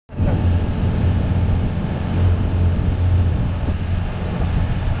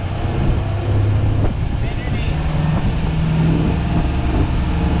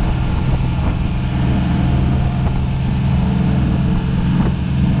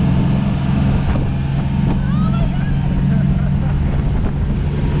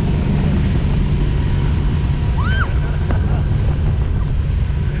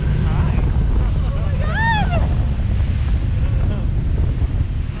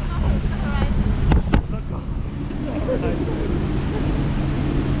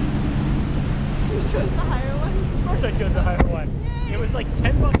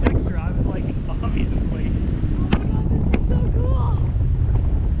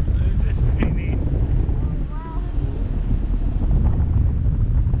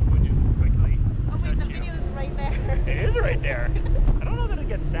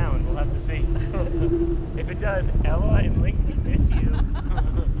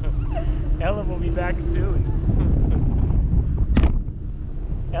Ella will be back soon.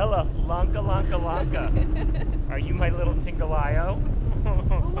 Ella, Lanka, Lanka, Lanka. Are you my little Tinkalio? Oh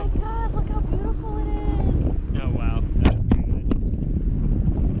my god, look how beautiful it is. Oh wow, that is pretty nice.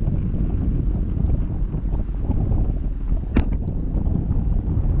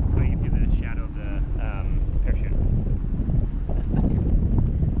 So you can see the shadow of the parachute.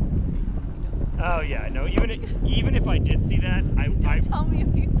 Oh yeah, no, even if I did see that, Don't tell me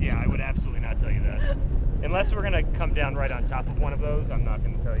if you yeah, I would absolutely not tell you that. Unless we're gonna come down right on top of one of those, I'm not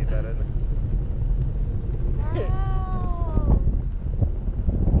gonna tell you about it. Wow.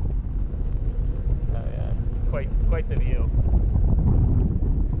 Oh yeah, it's quite the view.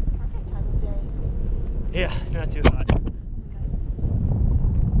 It's a perfect time of day. Yeah, not too hot.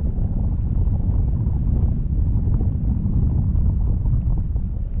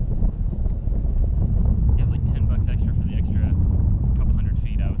 You have like $10 extra for the extra couple hundred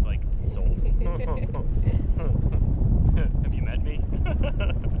feet. I was like, sold. Have you met me?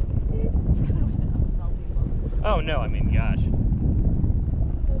 It's a good way to upsell people. Oh no, I mean, gosh.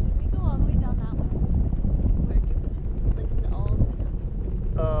 So did we go all the way down that way? Where Duke's is? Like, is it all the way down?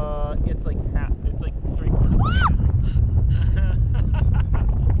 It's like half. It's like 3/4.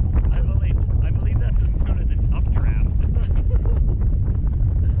 I believe that's what's known as an updraft.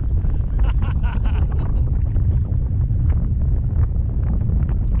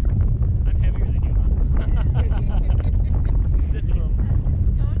 I'm heavier than you, huh?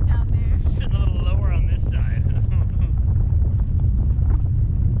 Going down there. Sitting a little lower on this side.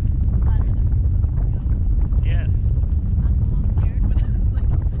 Flatter than we're supposed to go. Yes. I was a little scared, but I was like,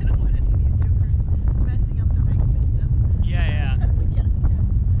 I don't want any of these jokers messing up the rig system. Yeah, yeah. Every time we get up there.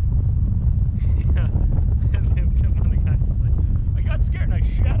 Yeah. And then come on, the guy's like, I got scared and I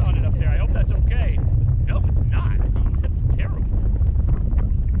shat on it up there. I hope that's okay. No, it's not. That's terrible.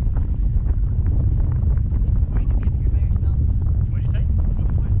 Boring to be up here by yourself. What'd you say? Not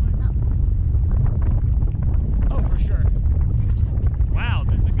boring. Oh, for sure. Wow,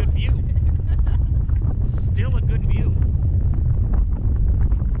 this is a good view. Still a good view.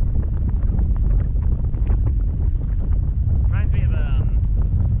 Reminds me of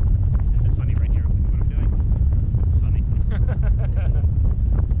this is funny right here. What I'm doing. This is funny.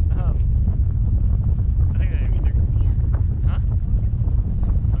 I think they're huh?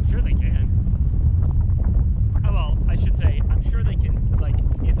 I'm sure they can. Oh well, I should say I'm sure they can. Like,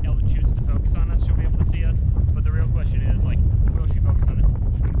 if Ella chooses to focus on us, she'll be able to see us. But the real question is, like, will she focus on us?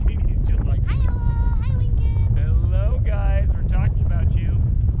 He's just like, Hi, Ella. Hi, Lincoln. hello guys, we're talking about you.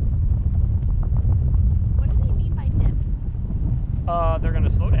 What did he mean by dip? They're gonna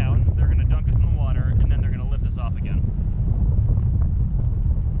slow down, they're gonna dunk us in the water, and then they're gonna lift us off again.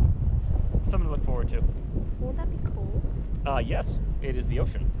 Something to look forward to. Won't that be cold? Yes, it is the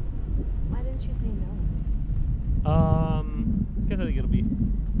ocean. Why didn't you say no? Because I think it'll be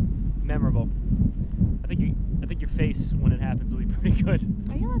memorable. I think your face when it happens will be pretty good.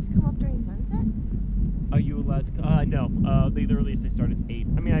 Are you allowed to come up during sunset? Are you allowed to? No. The earliest they start is 8.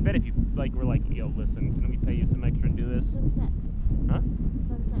 I mean, I bet if you were like, yo, listen, can we pay you some extra and do this? Sunset. Huh?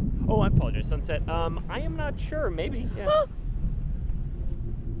 Sunset. Oh, I apologize. Sunset. I am not sure. Maybe. Yeah.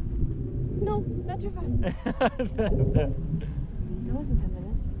 No, not too fast. That wasn't 10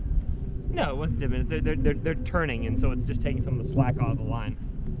 minutes. No, it wasn't 10 minutes. They're turning, and so it's just taking some of the slack off the line.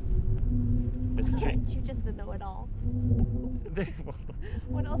 There's a change. You just a know-it-all.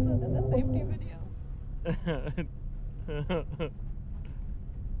 What else is in the safety video? I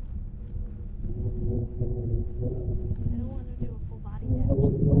don't want to do a full body dip,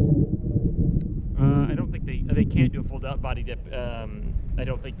 just toes. I don't think they can't do a full body dip. I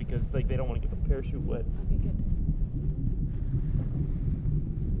don't think because they don't want to get the parachute wet. Okay, good.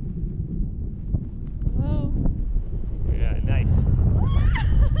 Whoa. Yeah, nice.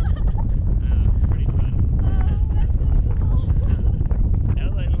 Pretty fun. Oh, that's so cool.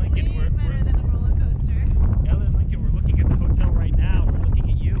 Ella and Lincoln, Way better than a roller coaster. Ella and Lincoln, we're looking at the hotel right now. We're looking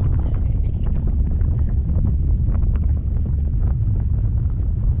at you.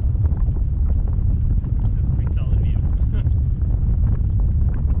 That's a pretty solid view.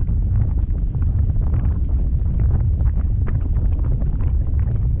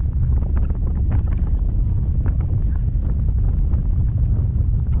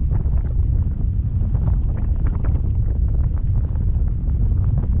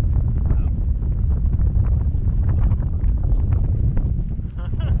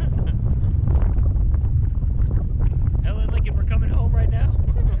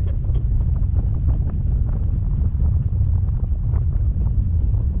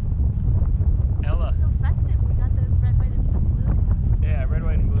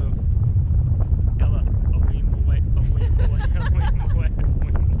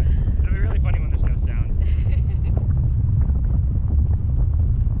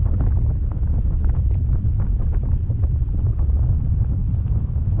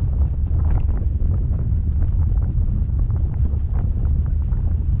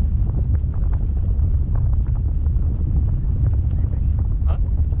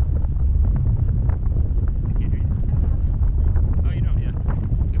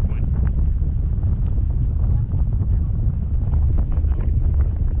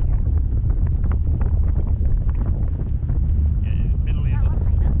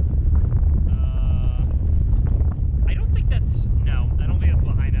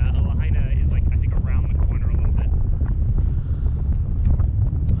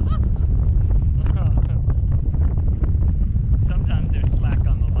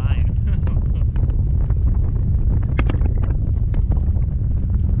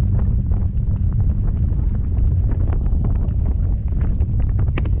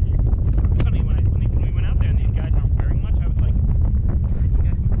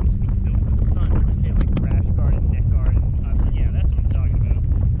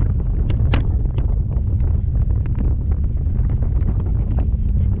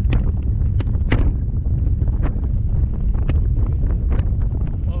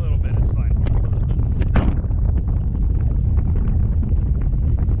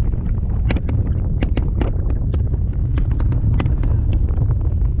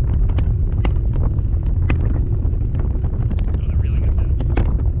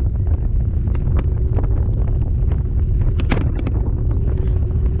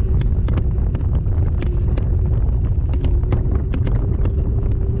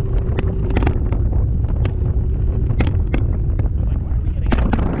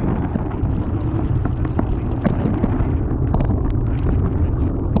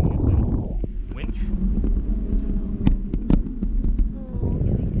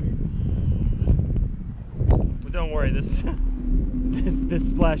 this this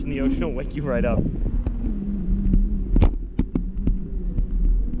splash in the ocean will wake you right up.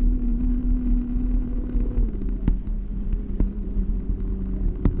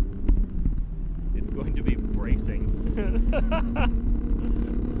 It's going to be bracing.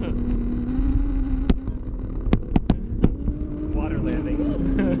 Water landing.